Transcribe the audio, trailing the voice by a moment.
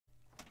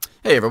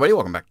Hey everybody,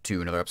 welcome back to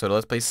another episode of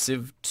Let's Play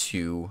Civ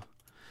 2.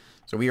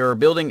 So we are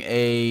building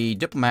a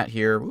diplomat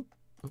here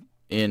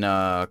in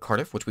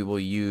Cardiff, which we will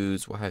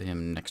use. We'll have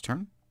him next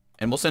turn.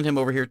 And we'll send him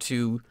over here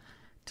to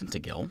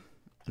Tintagel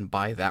and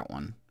buy that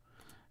one.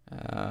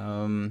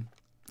 I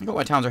think all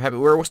my towns are happy.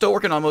 We're still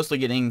working on mostly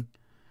getting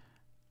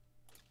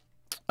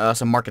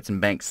some markets and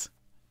banks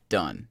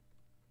done,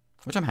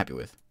 which I'm happy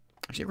with.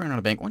 Actually, running out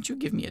of bank. Why don't you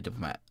give me a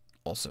diplomat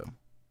also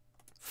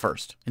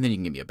first, and then you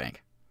can give me a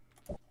bank.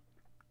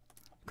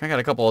 I got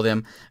a couple of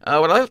them.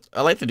 What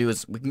I like to do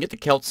is we can get the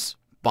Celts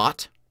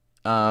bought.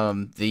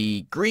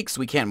 The Greeks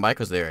we can't buy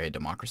because they're a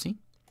democracy.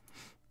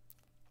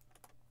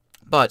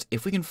 But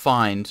if we can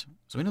find...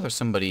 So we know there's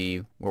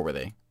somebody... Where were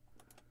they?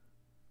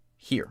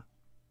 Here.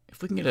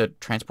 If we can get a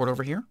transport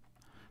over here,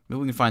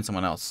 maybe we can find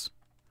someone else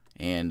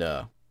and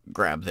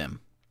grab them.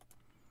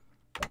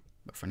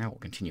 But for now, we'll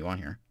continue on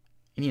here.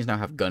 Indians now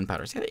have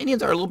gunpowder. See, the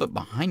Indians are a little bit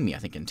behind me, I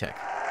think, in tech.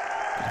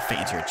 Get a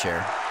fancier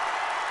chair.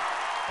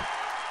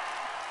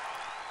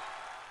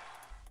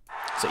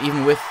 So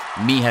even with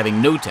me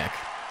having no tech,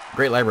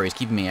 Great Library is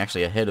keeping me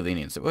actually ahead of the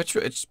Indians, which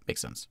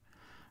makes sense.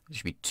 There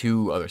should be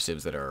two other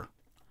civs that are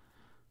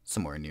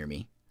somewhere near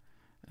me.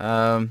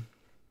 Let's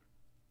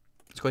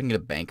go ahead and get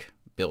a bank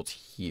built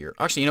here.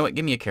 Actually, you know what?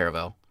 Give me a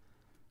caravel.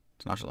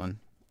 It's nonchalant.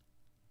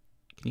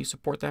 Can you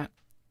support that?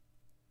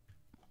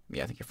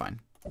 Yeah, I think you're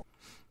fine.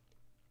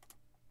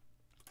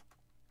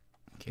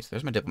 Okay, so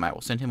there's my diplomat.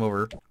 We'll send him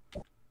over.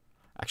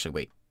 Actually,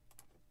 wait.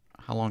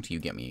 How long do you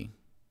get me?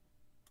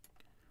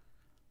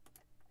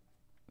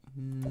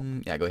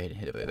 Yeah, go ahead and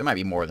hit it. There might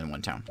be more than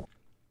one town.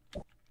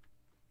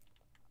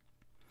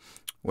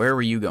 Where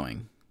were you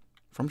going?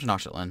 From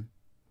Tenochtitlan.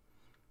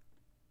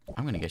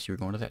 I'm going to guess you were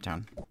going to that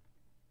town.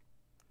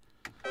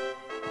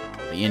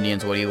 Oh, the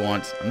Indians, what do you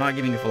want? I'm not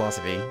giving you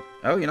philosophy.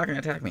 Oh, you're not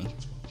going to attack me.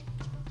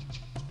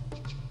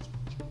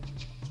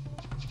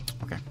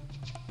 Okay.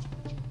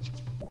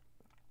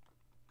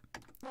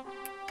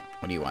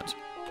 What do you want?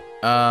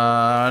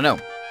 No.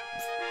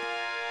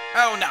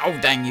 Oh,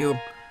 no, dang you.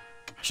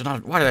 I should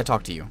not. Why did I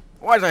talk to you?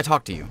 Why did I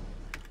talk to you?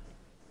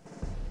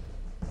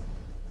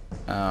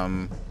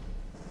 No.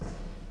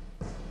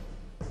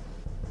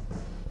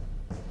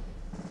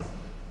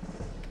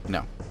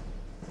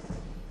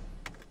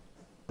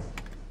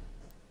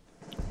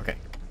 Okay.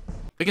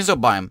 We can still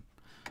buy him.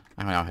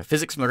 I now have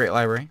physics from the Great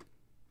Library.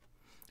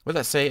 What did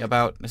that say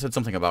about... It said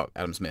something about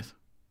Adam Smith.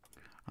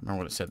 I don't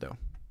remember what it said, though.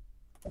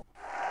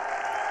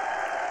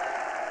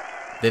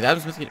 Did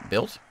Adam Smith get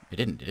built? It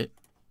didn't, did it?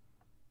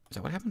 Is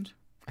that what happened?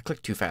 I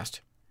clicked too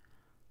fast.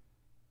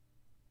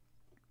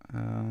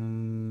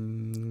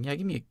 Yeah,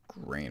 give me a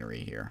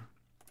granary here.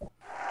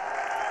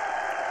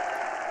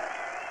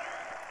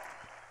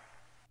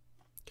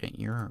 Okay,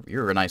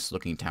 you're a nice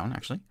looking town,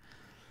 actually.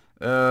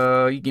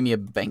 You give me a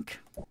bank.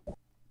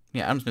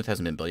 Yeah, Adam Smith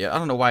hasn't been built yet. I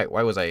don't know why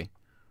was I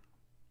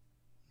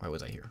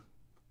here?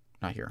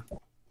 Not here.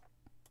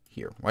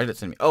 Here. Why did it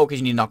send me? Oh, because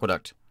you need an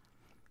aqueduct.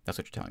 That's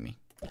what you're telling me.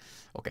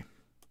 Okay.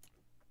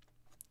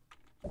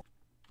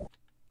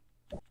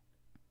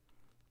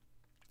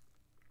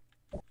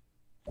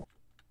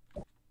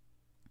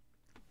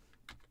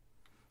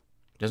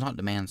 Does not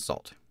demand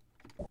salt.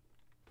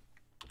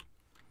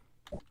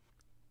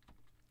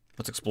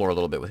 Let's explore a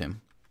little bit with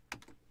him.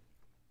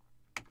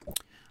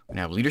 We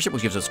have leadership,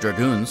 which gives us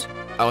dragoons.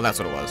 Oh, that's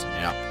what it was.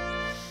 Yeah.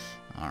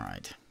 All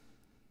right.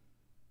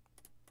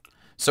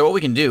 So what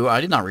we can do, I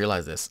did not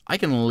realize this. I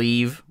can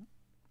leave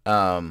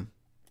Adam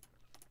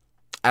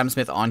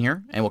Smith on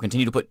here, and we'll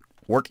continue to put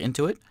work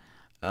into it.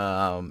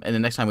 And the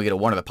next time we get a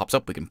warner that pops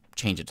up, we can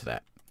change it to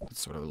that. It's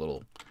sort of a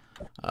little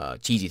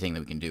cheesy thing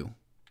that we can do,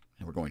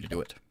 and we're going to do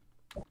it.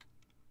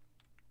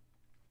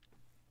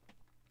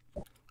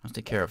 Let's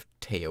take care of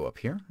Teo up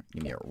here.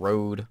 Give me a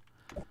road.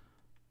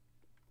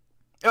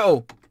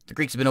 Oh! The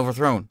Greeks have been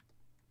overthrown.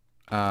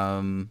 No, I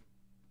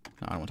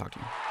don't want to talk to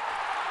you.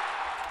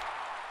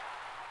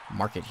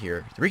 Market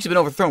here. The Greeks have been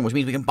overthrown, which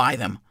means we can buy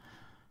them.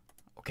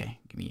 Okay,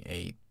 give me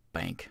a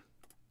bank.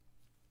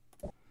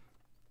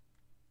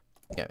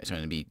 Yeah, it's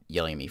going to be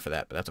yelling at me for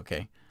that, but that's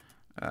okay.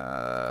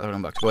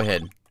 31 bucks. Go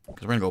ahead,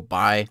 because we're going to go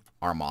buy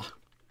Armagh.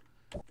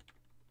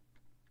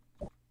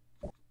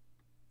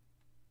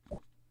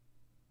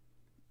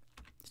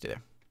 Stay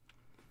there.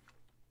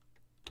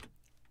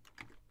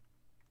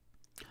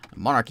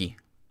 Monarchy.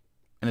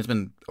 And it's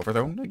been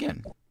overthrown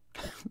again.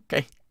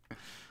 Okay.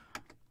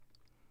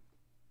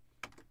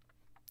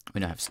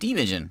 We now have steam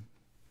engine.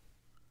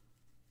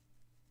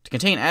 To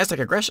contain Aztec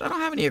aggression? I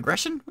don't have any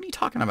aggression. What are you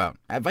talking about?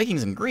 I have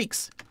Vikings and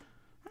Greeks.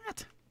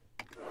 What?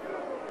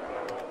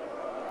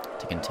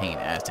 To contain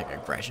Aztec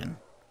aggression.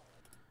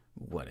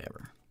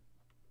 Whatever.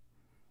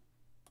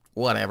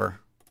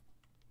 Whatever.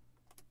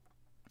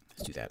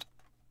 Let's do that.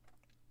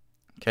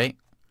 Okay.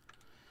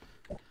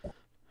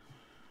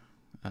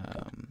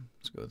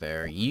 Let's go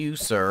there. You,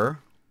 sir.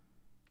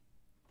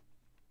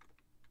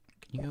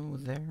 Can you go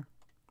there?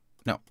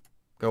 No.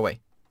 Go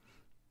away.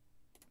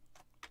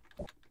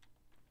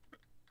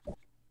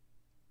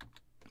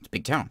 It's a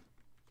big town.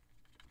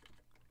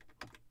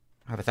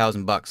 I have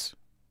 $1,000 bucks.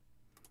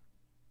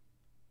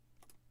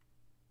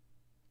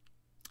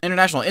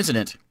 International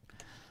incident.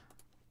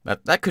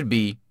 That could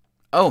be...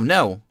 Oh,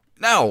 no.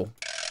 No!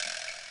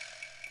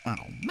 Oh,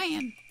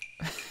 man.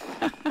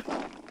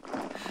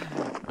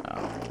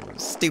 Oh,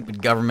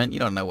 stupid government. You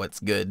don't know what's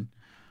good.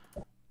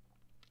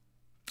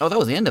 Oh, that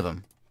was the end of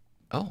them.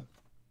 Oh.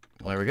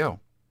 Well, there we go.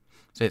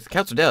 So the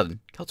Celts are dead.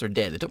 Celts are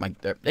dead.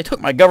 They took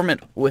my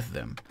government with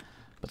them.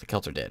 But the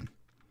Celts are dead.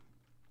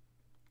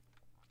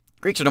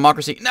 Greeks are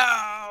democracy.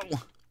 No!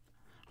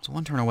 It's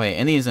one turn away.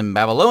 Indians and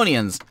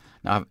Babylonians.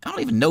 Now, I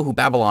don't even know who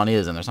Babylon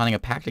is, and they're signing a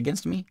pact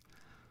against me?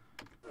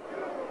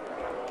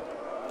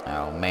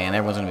 Oh, man.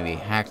 Everyone's going to be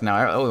hacked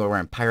now. Oh, we're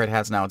wearing pirate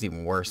hats now. It's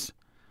even worse.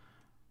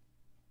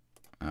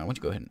 Why don't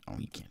you go ahead and... Oh,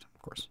 you can't,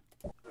 of course.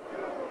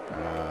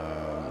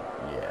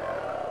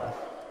 Yeah.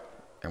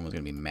 Everyone's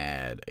going to be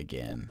mad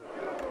again.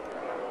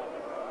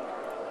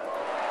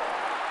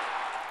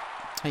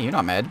 Hey, you're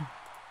not mad.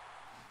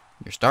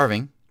 You're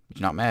starving. But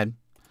you're not mad.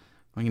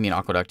 Don't give me an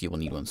aqueduct. You will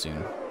need one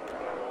soon.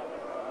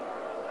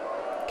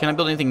 Can I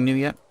build anything new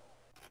yet?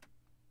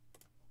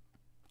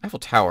 Eiffel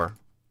Tower.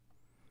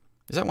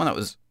 Is that one that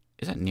was...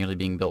 Is that nearly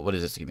being built? What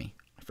is this? Give me.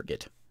 I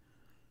forget.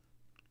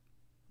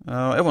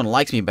 Everyone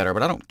likes me better,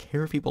 but I don't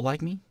care if people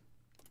like me.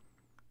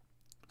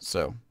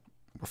 So,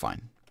 we're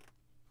fine.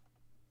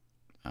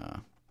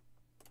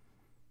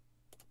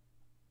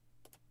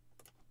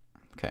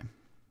 Okay.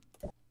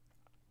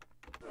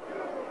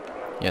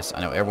 Yes,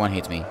 I know. Everyone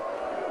hates me.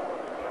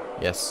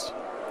 Yes.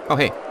 Oh,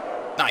 hey.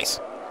 Nice.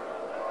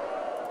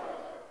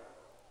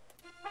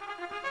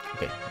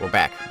 Okay, we're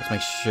back. Let's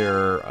make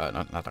sure...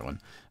 not that one.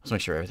 Let's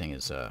make sure everything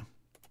is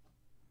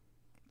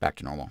back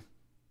to normal.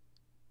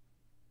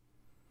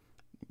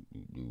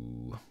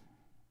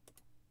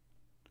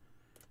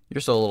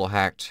 You're still a little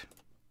hacked.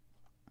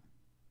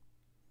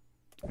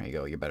 There you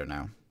go. You're better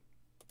now.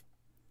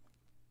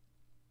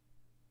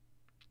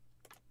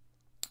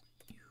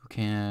 You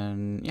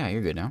can... Yeah,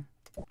 you're good now.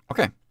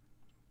 Okay.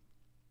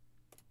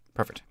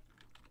 Perfect.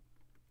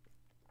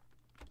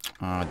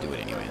 I'll do it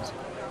anyways.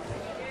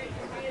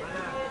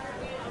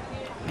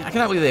 Man, I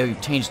cannot believe they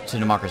changed to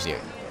democracy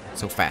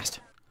so fast.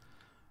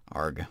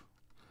 Arg.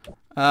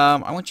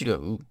 I want you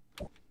to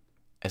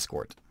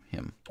escort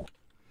him.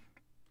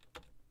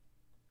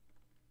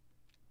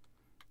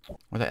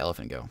 Where'd that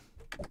elephant go?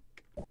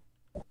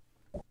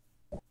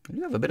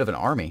 You have a bit of an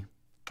army.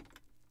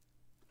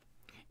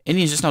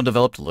 Indians just now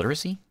developed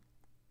literacy?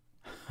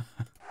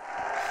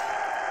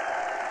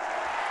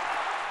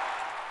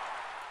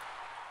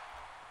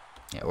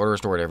 Yeah, order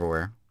restored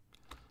everywhere.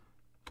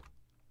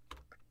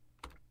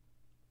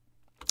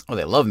 Oh,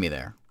 they love me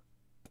there.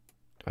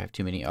 Do I have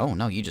too many? Oh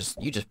no, you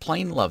just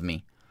plain love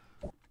me.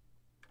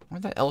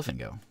 Where'd that elephant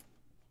go?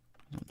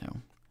 I don't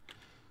know.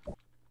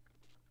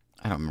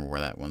 I don't remember where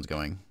that one's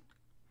going.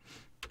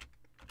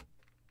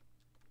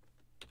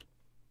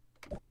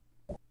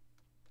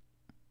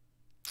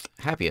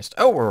 Happiest.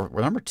 Oh, we're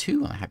number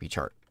 2 on the happy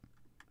chart.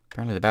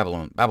 Apparently the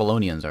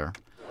Babylonians are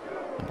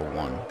number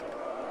 1.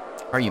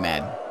 Are you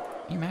mad?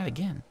 You're mad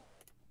again.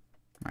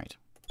 Right.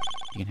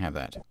 You can have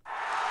that.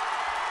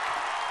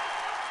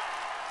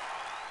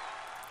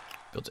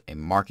 Built a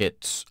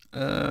market.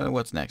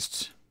 What's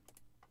next?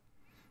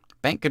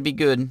 Bank could be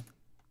good.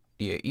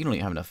 You don't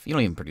even have enough. You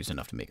don't even produce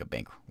enough to make a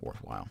bank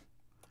worthwhile.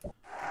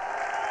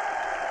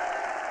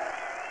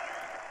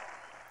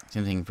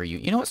 Same thing for you.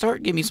 You know what?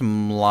 Start giving me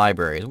some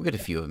libraries. We'll get a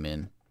few of them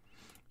in.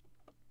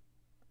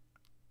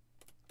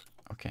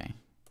 Okay.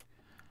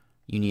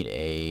 You need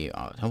a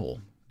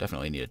temple.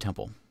 Definitely need a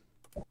temple.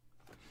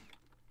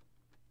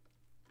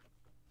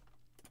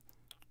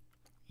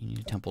 You need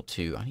a temple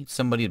too. I need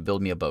somebody to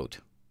build me a boat.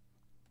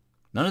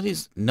 None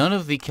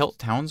of the Celt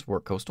towns were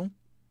coastal,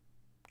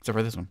 except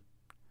for this one.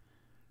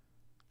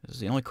 This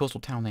is the only coastal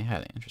town they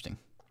had. Interesting.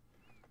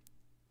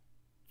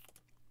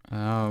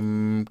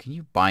 Can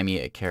you buy me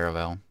a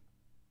caravel?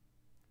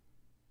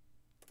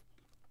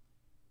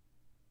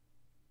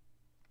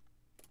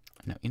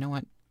 No, you know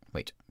what?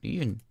 Wait, do you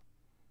even...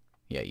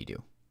 Yeah, you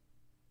do.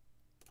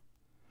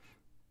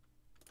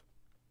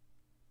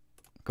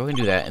 Go ahead and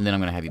do that, and then I'm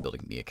going to have you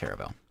build me a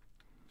caravel.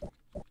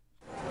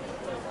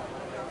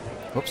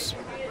 Whoops.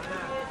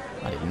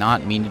 I did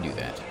not mean to do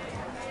that.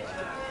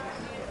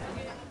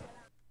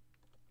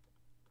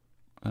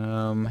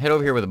 Head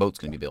over here where the boat's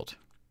going to be built.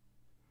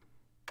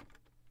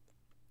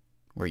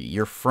 Where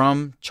you're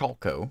from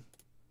Chalco,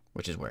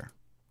 which is where?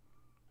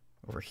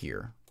 Over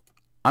here.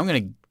 I'm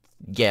going to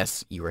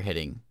guess you were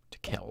heading to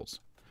Kells.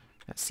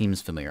 That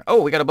seems familiar.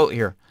 Oh, we got a boat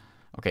here.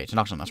 Okay, it's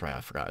Tenochtitlan. That's right.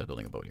 I forgot I was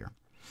building a boat here.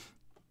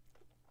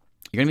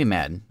 You're going to be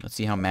mad. Let's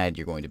see how mad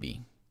you're going to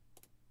be.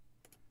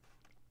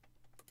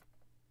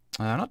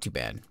 Not too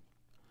bad.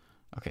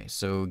 Okay,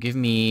 so give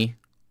me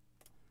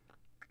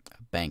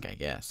a bank, I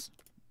guess.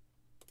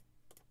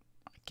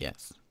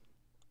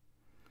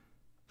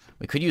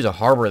 We could use a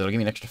harbor that'll give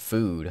me an extra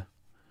food.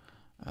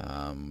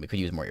 We could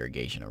use more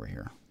irrigation over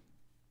here.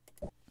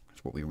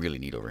 That's what we really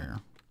need over here.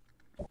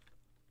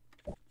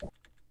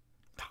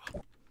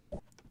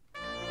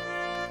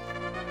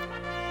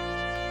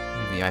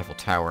 The Eiffel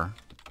Tower.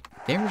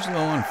 Dangerously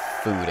low on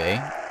food,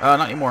 eh?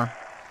 Not anymore.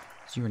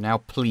 So you are now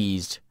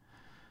pleased.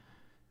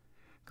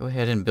 Go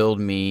ahead and build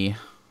me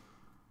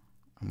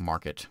a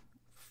market.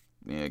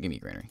 Yeah, give me a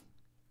granary.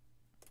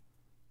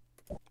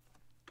 There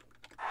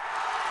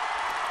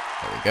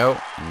we go.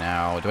 And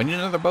now, do I need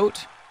another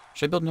boat?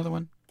 Should I build another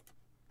one?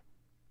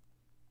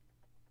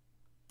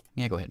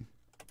 Yeah, go ahead.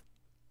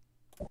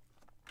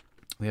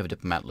 We have a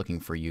diplomat looking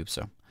for you,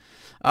 so...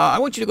 I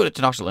want you to go to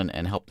Tenochtitlan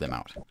and help them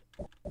out.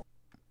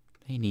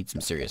 They need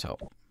some serious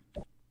help.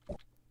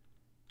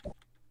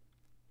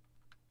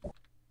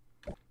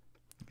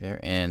 There,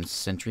 and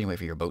sentry, wait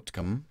for your boat to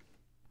come.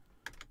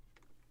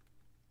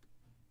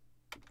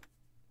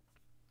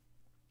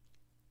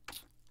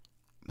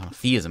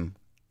 Monotheism.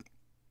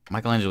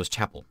 Michelangelo's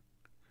chapel.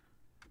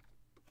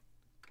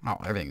 Oh,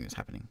 everything is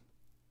happening.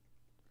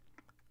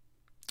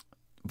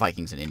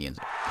 Vikings and Indians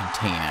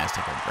contain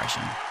Aztec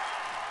aggression.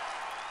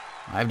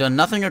 I've done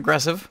nothing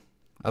aggressive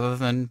other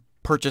than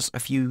purchase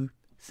a few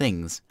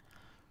things.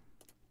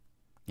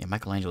 Yeah,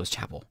 Michelangelo's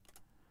chapel.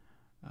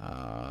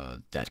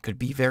 That could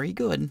be very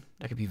good.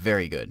 That could be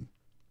very good.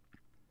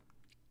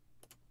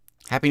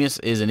 Happiness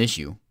is an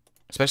issue,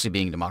 especially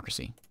being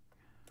democracy.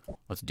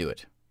 Let's do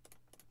it.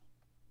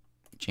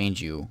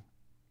 Change you,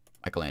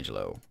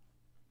 Michelangelo.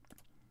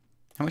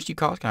 How much do you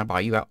cost? Can I buy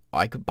you out?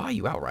 I could buy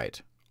you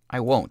outright. I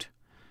won't,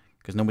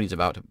 because nobody's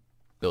about to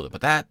build it.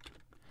 But that,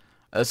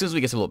 as soon as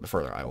we get a little bit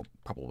further, I will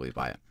probably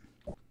buy it.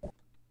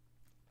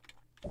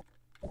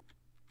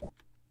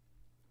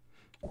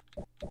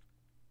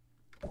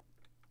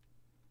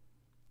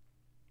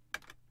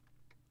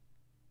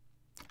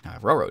 Now I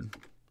have railroad.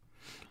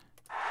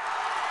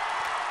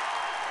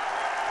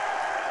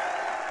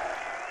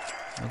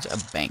 What's a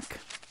bank?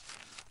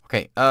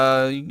 Okay,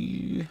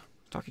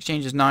 stock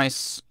exchange is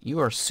nice. You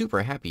are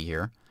super happy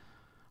here.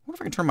 I wonder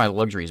if I can turn my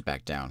luxuries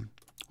back down.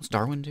 What's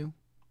Darwin do?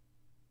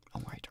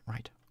 Oh,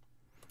 right.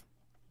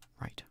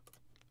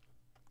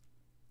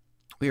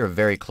 We are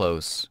very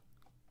close.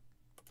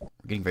 We're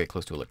getting very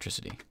close to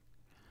electricity.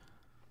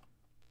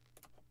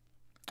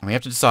 And we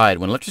have to decide,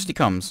 when electricity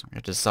comes, we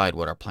have to decide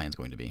what our plan is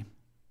going to be.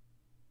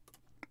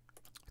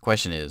 The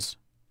question is,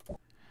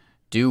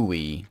 do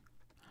we...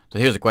 So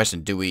here's the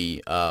question. Do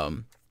we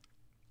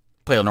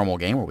play a normal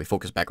game where we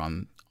focus back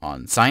on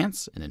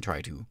science and then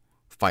try to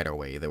fight our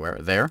way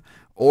there?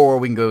 Or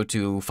we can go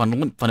to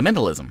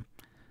fundamentalism,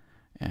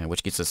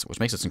 which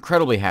makes us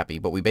incredibly happy,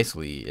 but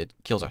it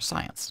kills our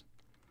science.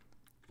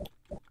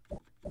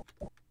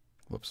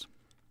 Whoops.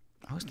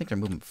 I always think they're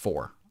moving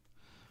 4.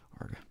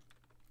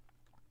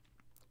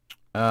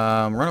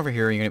 Run over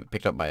here. You're going to get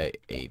picked up by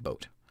a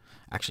boat.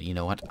 Actually, you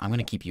know what? I'm going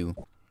to keep you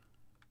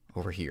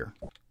over here,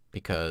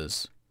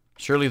 because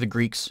surely the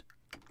Greeks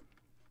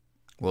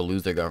will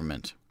lose their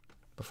government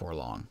before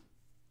long.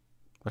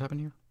 What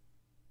happened here?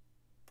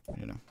 I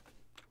don't know.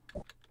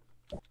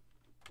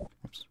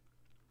 Whoops.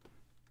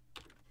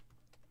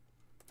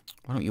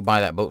 Why don't you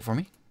buy that boat for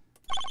me?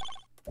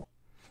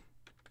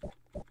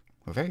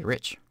 We're very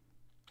rich.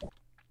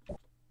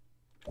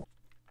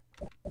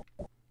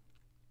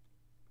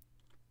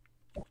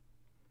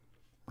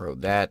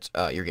 Road that.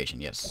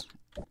 Irrigation, yes.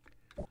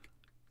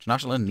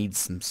 Tenochtitlan needs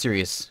some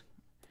serious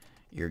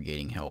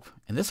irrigating help.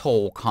 And this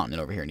whole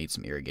continent over here needs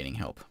some irrigating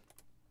help.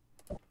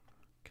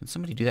 Can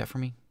somebody do that for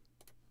me?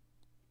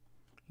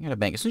 You got a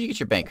bank. As soon as you get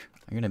your bank,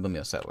 you're going to build me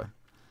a settler.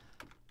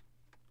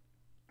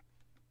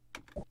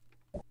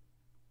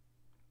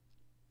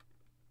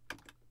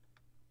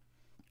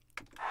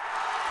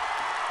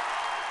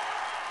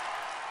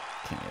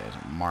 Okay, there's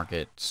a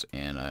market,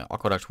 and an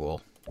aqueduct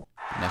will be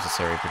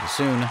necessary pretty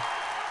soon. Are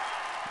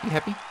you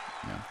happy?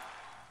 No.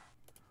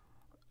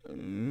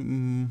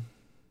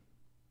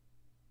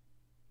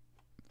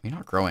 You're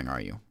not growing,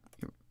 are you?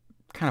 You're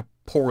kind of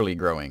poorly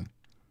growing.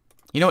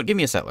 You know what? Give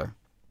me a settler.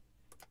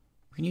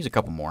 We can use a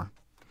couple more.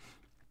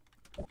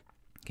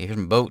 Okay, here's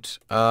my boat.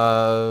 Do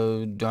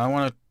I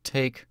want to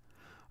take...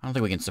 I don't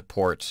think we can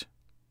support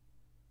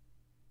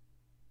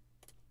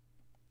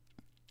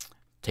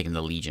taking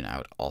the Legion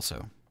out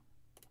also.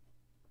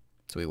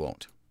 So we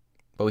won't.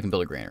 But we can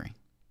build a granary.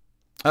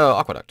 Oh,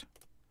 aqueduct.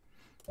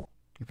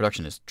 Your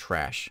production is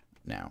trash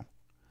now.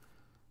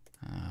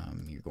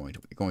 You're going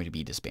to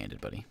be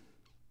disbanded, buddy.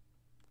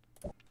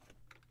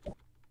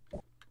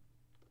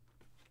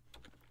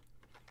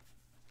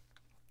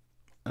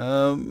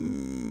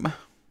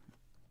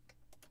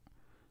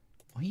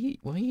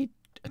 Will he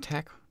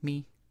attack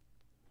me?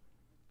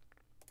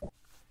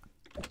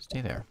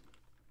 Stay there.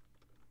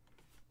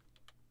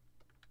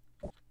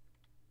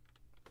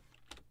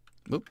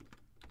 Oop.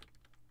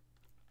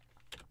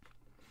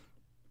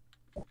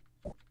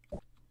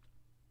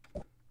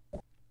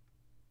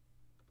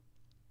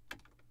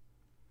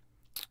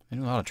 I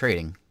do a lot of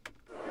trading.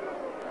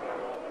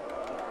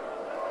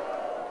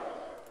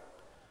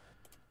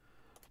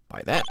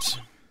 Buy that.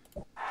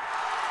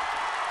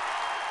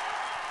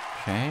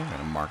 Okay, I'm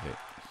gonna mark it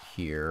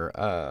here.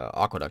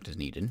 Aqueduct is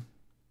needed.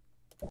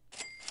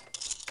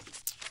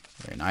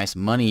 Very nice.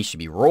 Money should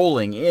be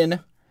rolling in.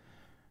 How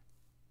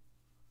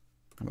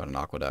about an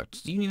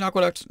aqueduct? Do you need an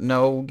aqueduct?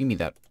 No, give me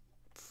that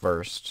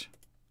first.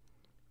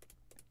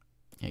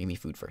 Yeah, give me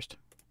food first.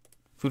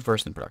 Food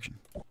first, then production.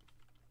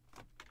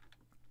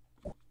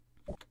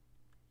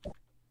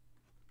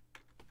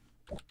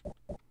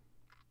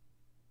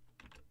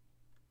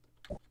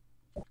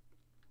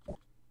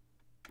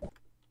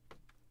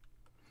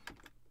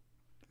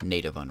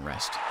 Native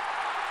unrest.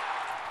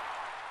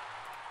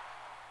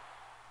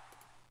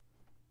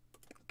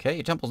 Okay,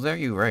 your temple's there.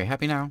 You very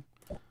happy now?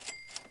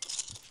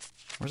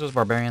 Where's those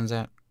barbarians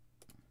at?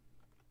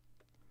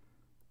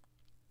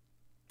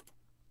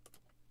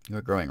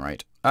 You're growing,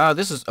 right?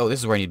 This is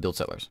where I need to build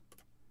settlers.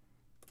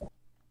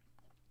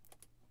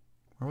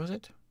 Where was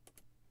it?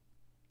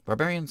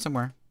 Barbarian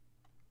somewhere.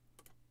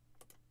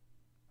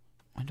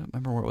 I don't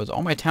remember where it was.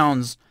 All my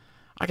towns,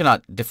 I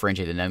cannot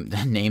differentiate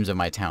the names of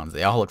my towns.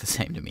 They all look the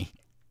same to me.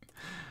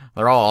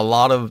 They're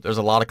all there's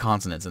a lot of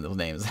consonants in those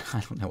names.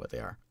 I don't know what they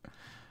are.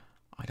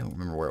 I don't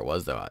remember where it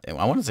was though. I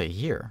want to say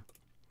here.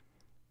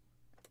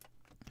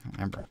 I don't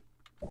remember.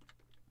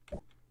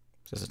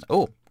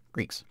 Oh,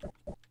 Greeks.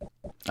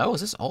 Oh,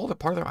 is this all of a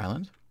part of their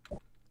island?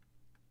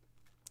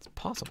 It's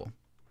possible.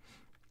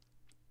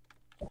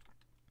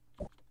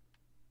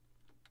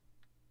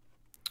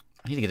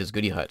 I need to get this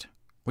goodie hut.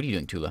 What are you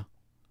doing, Tula?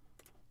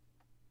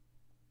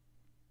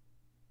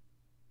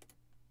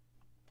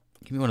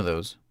 Give me one of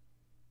those.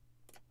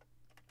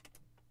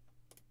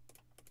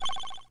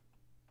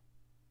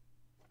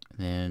 And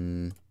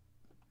then,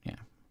 yeah.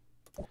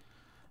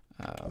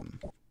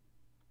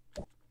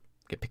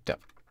 Get picked up.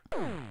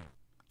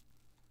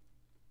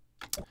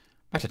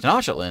 Back to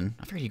Tenochtitlan.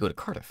 I figured you go to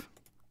Cardiff.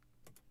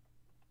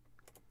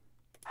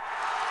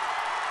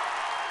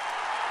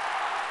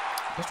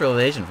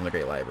 Industrialization from the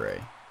Great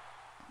Library.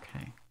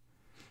 Okay.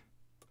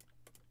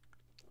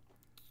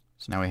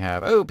 So now we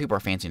have... Oh, people are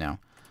fancy now.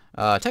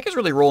 Tech is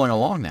really rolling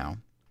along now.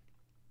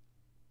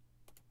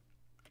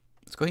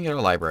 Let's go ahead and get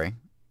our library.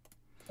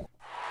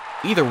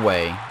 Either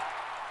way,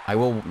 I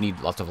will need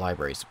lots of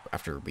libraries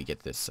after we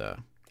get this...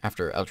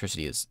 after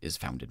electricity is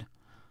founded.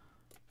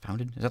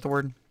 Founded? Is that the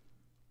word?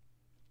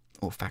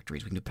 Oh,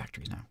 factories. We can do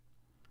factories now.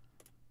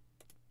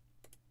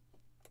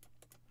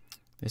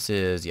 This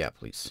is... Yeah,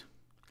 police.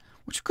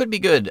 Which could be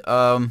good.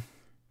 I'm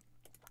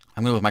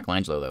going to go with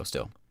Michelangelo, though,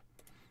 still.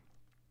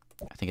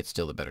 I think it's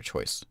still the better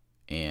choice.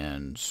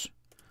 And...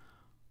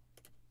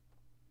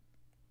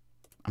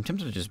 I'm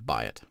tempted to just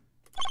buy it.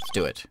 Let's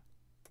do it.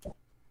 It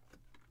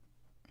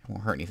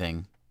won't hurt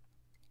anything.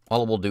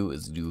 All it will do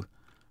is do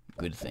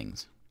good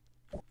things.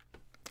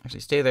 Actually,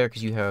 stay there,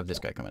 because you have this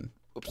guy coming.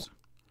 Oops.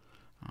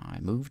 I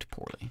moved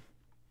poorly.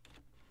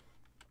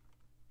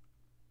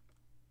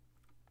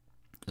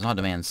 Does not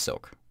demand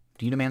silk.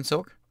 Do you demand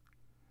silk?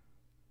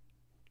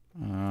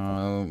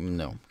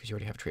 No, because you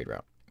already have a trade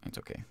route. It's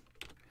okay.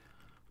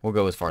 We'll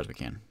go as far as we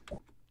can.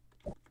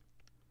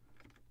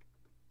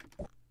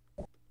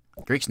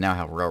 Greeks now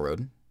have a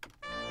railroad.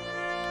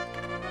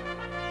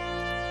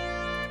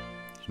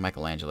 There's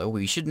Michelangelo.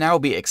 We should now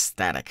be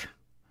ecstatic.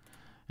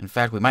 In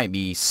fact, we might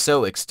be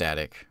so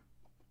ecstatic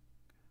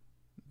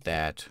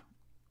that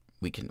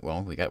we can...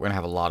 Well, we're gonna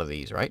have a lot of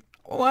these, right?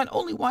 One,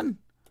 only one.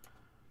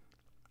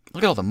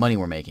 Look at all the money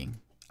we're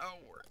making. Oh,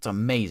 it's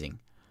amazing.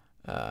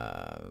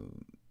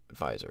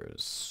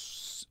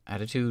 Advisors.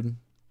 Attitude.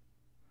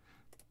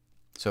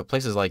 So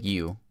places like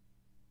you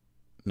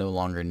no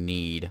longer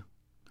need...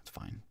 That's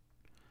fine.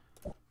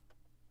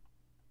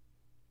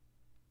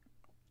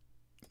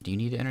 Do you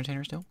need an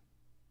entertainer still?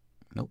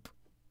 Nope.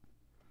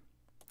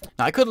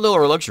 Now, I could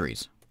lower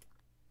luxuries.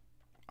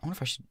 I wonder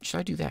if I should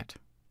I do that?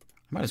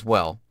 I might as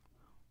well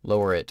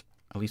lower it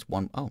at least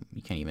one. Oh,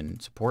 you can't even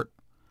support.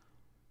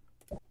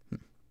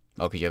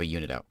 Oh, because you have a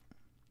unit out.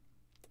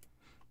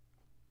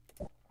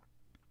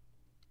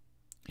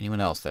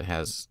 Anyone else that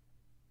has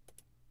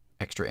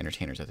extra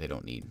entertainers that they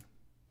don't need?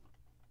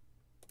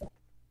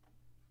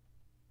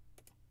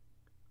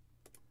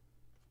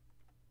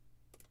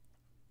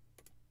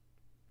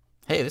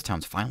 Hey, this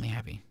town's finally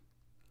happy.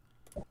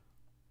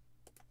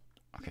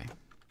 Okay.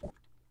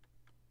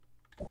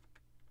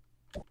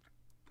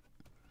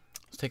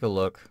 Let's take a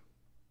look.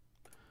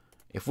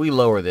 If we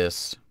lower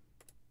this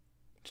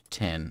to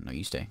 10... No,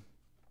 you stay.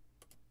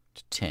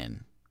 To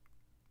 10.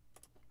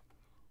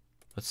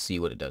 Let's see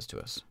what it does to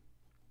us.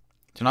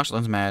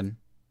 Tenochtitlan's mad.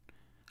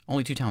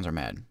 Only 2 towns are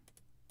mad.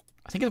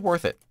 I think it's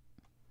worth it.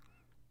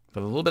 For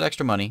a little bit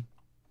extra money.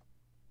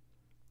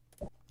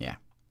 Yeah,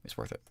 it's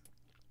worth it.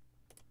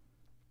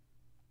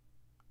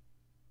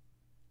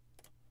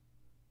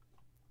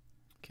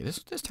 Okay,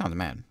 this town's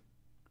mad.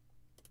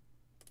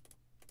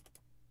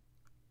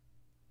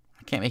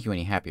 I can't make you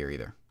any happier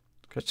either.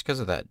 Just because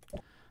of that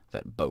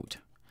boat.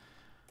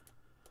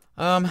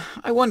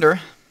 I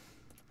wonder...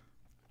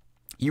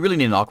 You really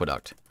need an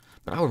aqueduct.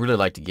 But I would really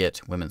like to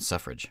get women's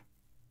suffrage.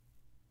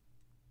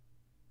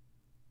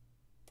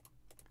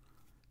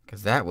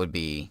 Because that would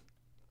be...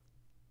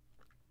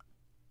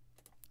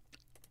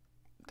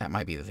 That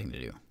might be the thing to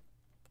do.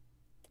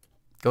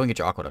 Go and get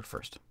your aqueduct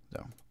first,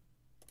 though.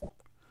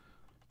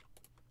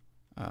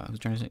 Whose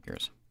turn is it?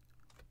 Yours.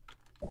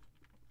 Oh,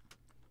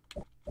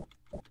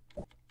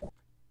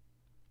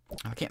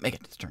 I can't make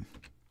it this turn.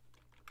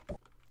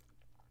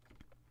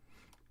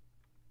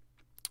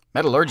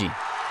 Metallurgy.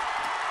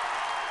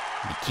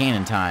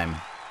 Cannon time.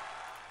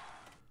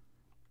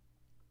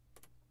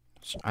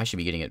 I should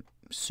be getting it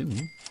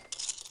soon.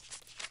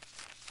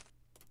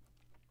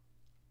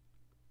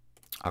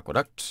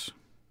 Aqueduct.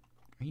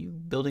 Are you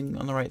building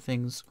on the right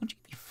things? Why don't you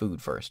give me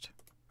food first?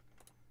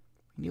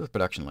 Deal with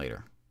production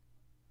later.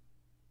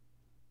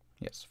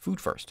 Yes, food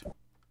first.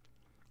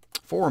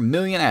 4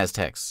 million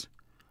Aztecs.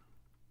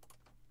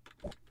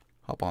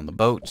 Hop on the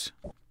boat.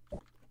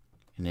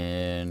 And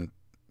then,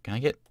 can I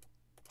get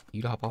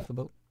you to hop off the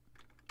boat?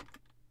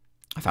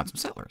 I found some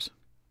settlers.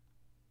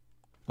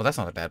 Well, that's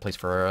not a bad place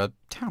for a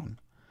town.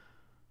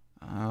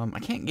 I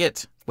can't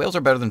get... Whales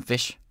are better than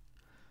fish.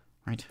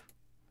 Right?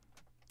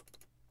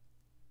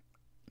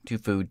 2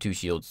 food, 2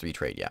 shields, 3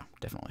 trade. Yeah,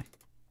 definitely.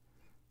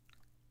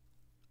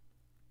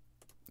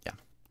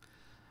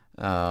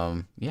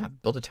 Yeah,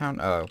 build a town.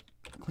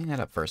 Clean that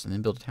up first and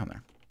then build a town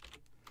there.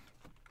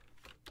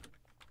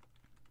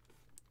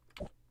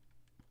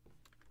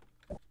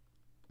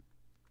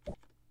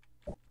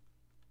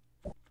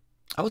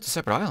 Oh, it's a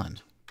separate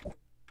island.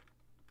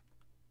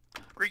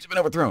 Greeks have been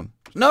overthrown.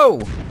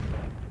 No!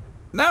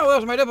 No,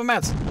 those are my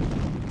diplomats!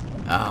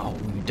 Oh,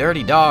 you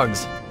dirty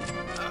dogs.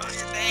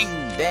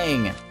 Oh,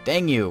 dang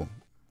you.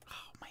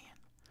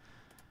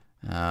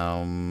 Oh,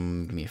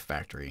 man. Give me a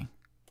factory.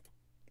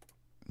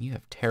 You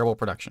have terrible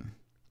production.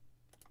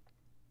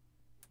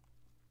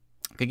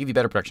 I could give you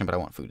better production, but I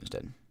want food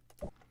instead.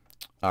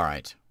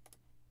 Alright.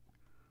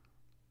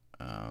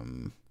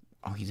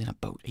 Oh, he's in a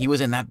boat. He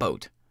was in that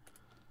boat.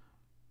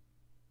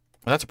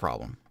 Well, that's a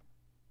problem.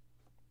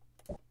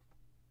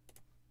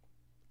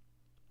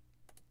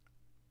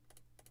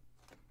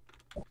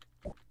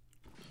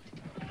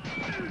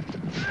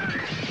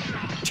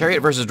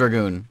 Chariot versus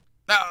Dragoon.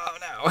 No.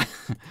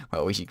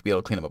 Well, we should be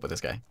able to clean him up with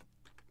this guy.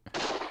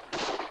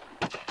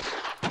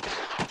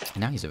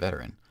 Now he's a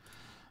veteran.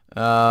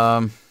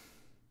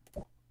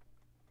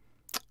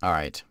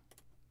 Alright.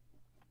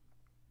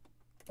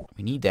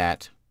 We need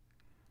that.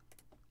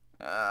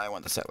 I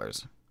want the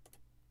settlers.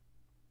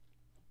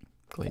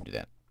 Go ahead and do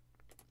that.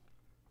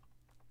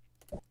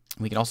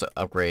 We can also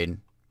upgrade.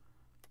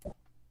 I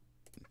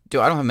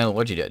don't have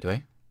metallurgy yet, do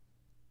I?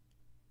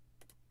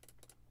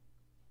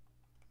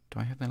 Do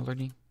I have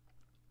metallurgy?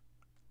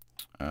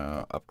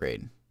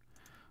 Upgrade.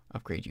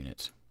 Upgrade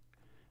units.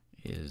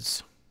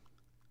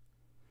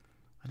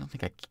 I don't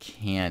think I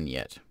can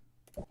yet.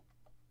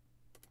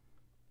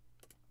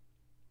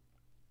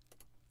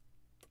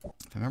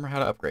 If I remember how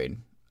to upgrade.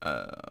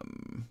 How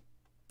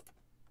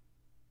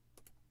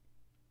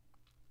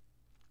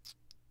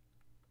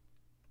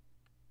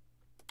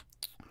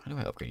do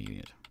I upgrade a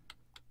unit?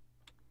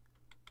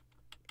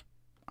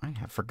 I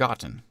have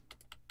forgotten.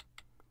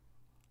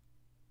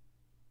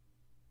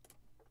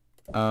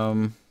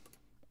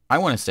 I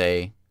want to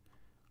say...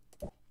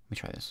 Let me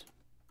try this.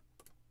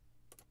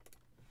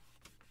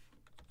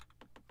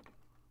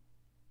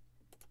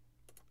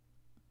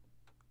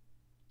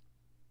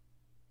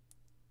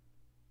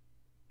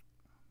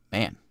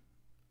 Man.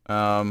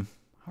 How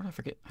did I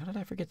forget? How did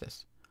I forget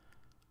this?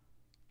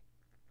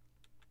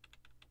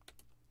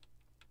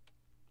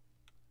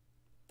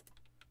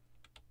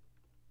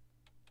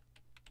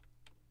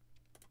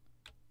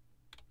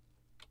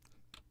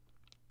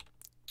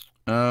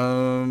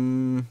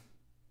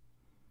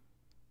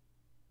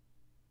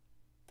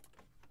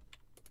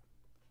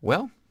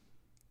 Well.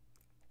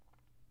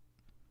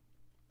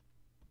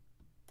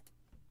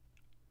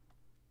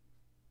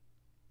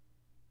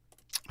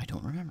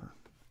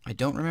 I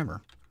don't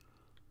remember.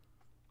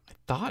 I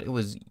thought it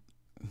was... It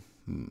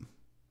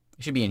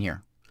should be in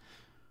here.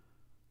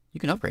 You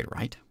can upgrade,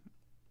 right?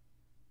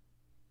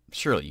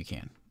 Surely you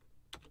can.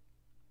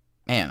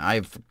 Man,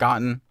 I've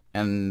forgotten,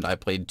 and I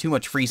played too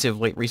much free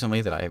Civ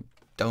recently that I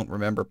don't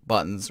remember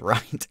buttons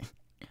right.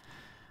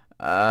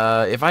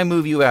 If I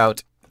move you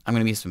out, I'm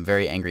going to be some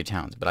very angry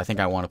towns, but I think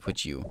I want to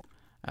put you,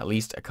 at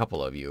least a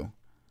couple of you,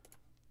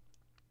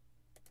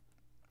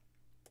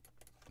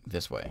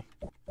 this way.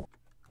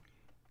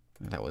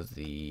 That was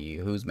the...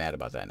 Who's mad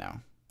about that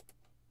now?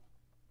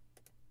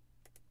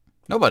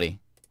 Nobody.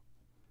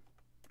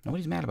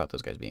 Nobody's mad about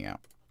those guys being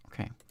out.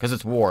 Okay. Because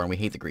it's war and we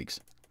hate the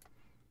Greeks.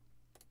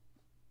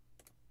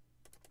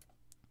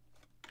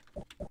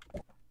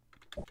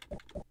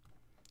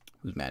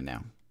 Who's mad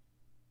now?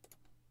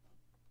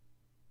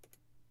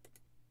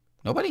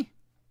 Nobody?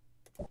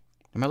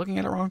 Am I looking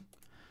at it wrong?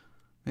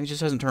 Maybe it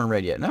just hasn't turned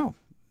red yet. No.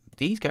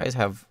 These guys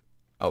have...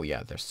 Oh,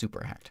 yeah. They're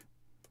super hacked.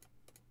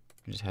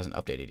 It just hasn't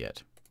updated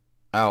yet.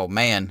 Oh,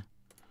 man.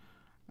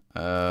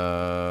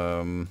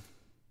 They'll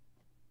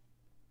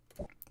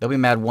be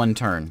mad one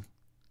turn.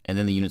 And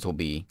then the units will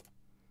be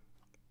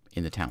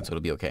in the town. So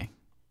it'll be okay.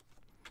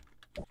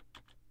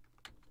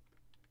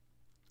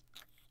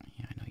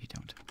 Yeah, I know you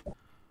don't.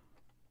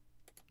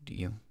 Do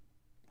you?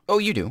 Oh,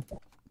 you do.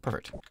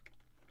 Perfect.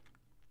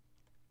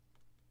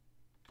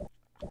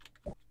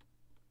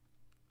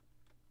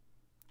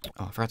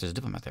 Oh, I forgot there's a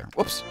diplomat there.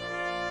 Whoops.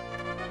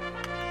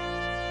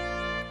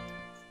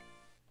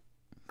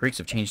 Greeks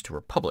have changed to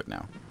Republic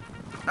now.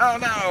 Oh,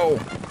 no!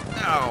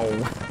 No!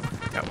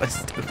 That was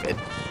stupid.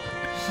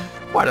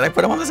 Why did I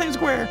put them on the same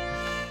square?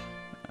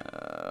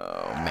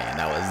 Oh, man,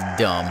 that was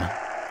dumb.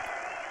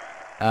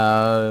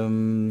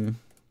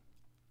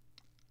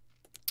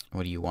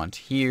 What do you want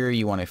here?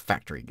 You want a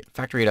factory.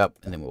 Factory it up,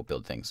 and then we'll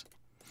build things.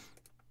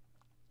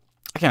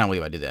 I cannot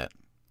believe I did that.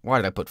 Why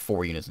did I put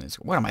 4 units in this?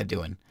 What am I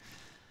doing?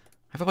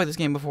 Have I played this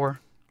game before?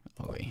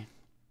 Oh, wait.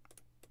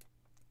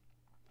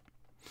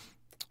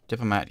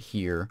 Diplomat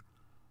here.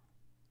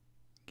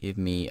 Give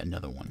me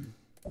another one.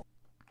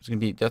 It's gonna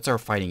be, that's our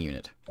fighting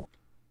unit.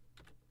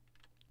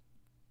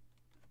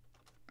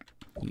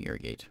 You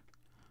irrigate.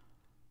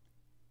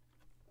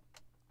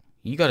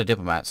 You got a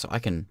diplomat, so I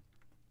can...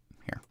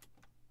 Here.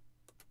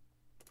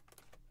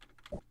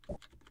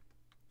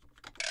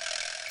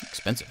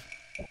 Expensive.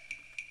 Do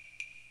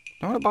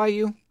I want to buy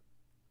you?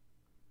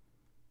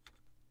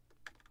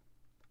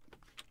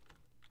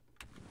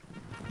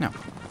 No.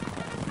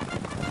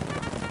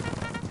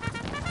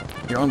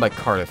 You're owned by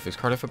Cardiff. Is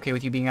Cardiff okay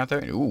with you being out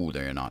there? Ooh,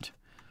 they're not.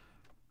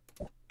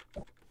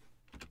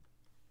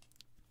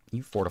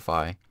 You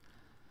fortify.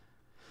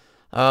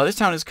 This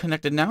town is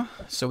connected now,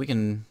 so we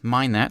can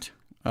mine that.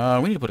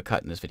 We need to put a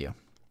cut in this video.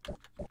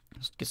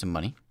 Let's get some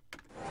money.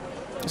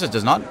 This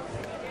does not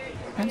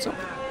pencil.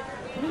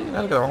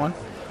 That'll go one.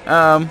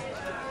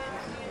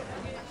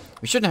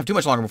 We shouldn't have too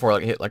much longer before I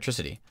hit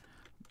electricity.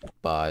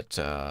 But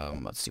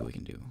let's see what we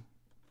can do.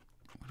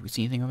 Do we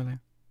see anything over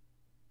there?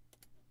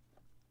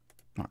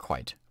 Not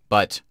quite.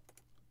 But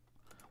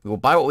we will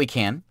buy what we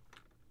can.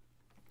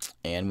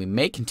 And we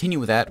may continue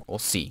with that. We'll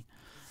see.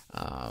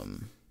 I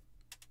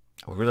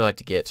would really like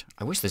to get...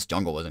 I wish this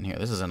jungle wasn't here.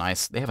 This is a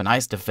nice... They have a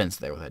nice defense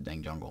there with that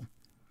dang jungle.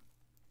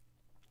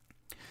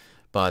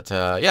 But,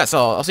 yeah,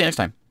 so I'll see you next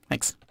time.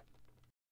 Thanks.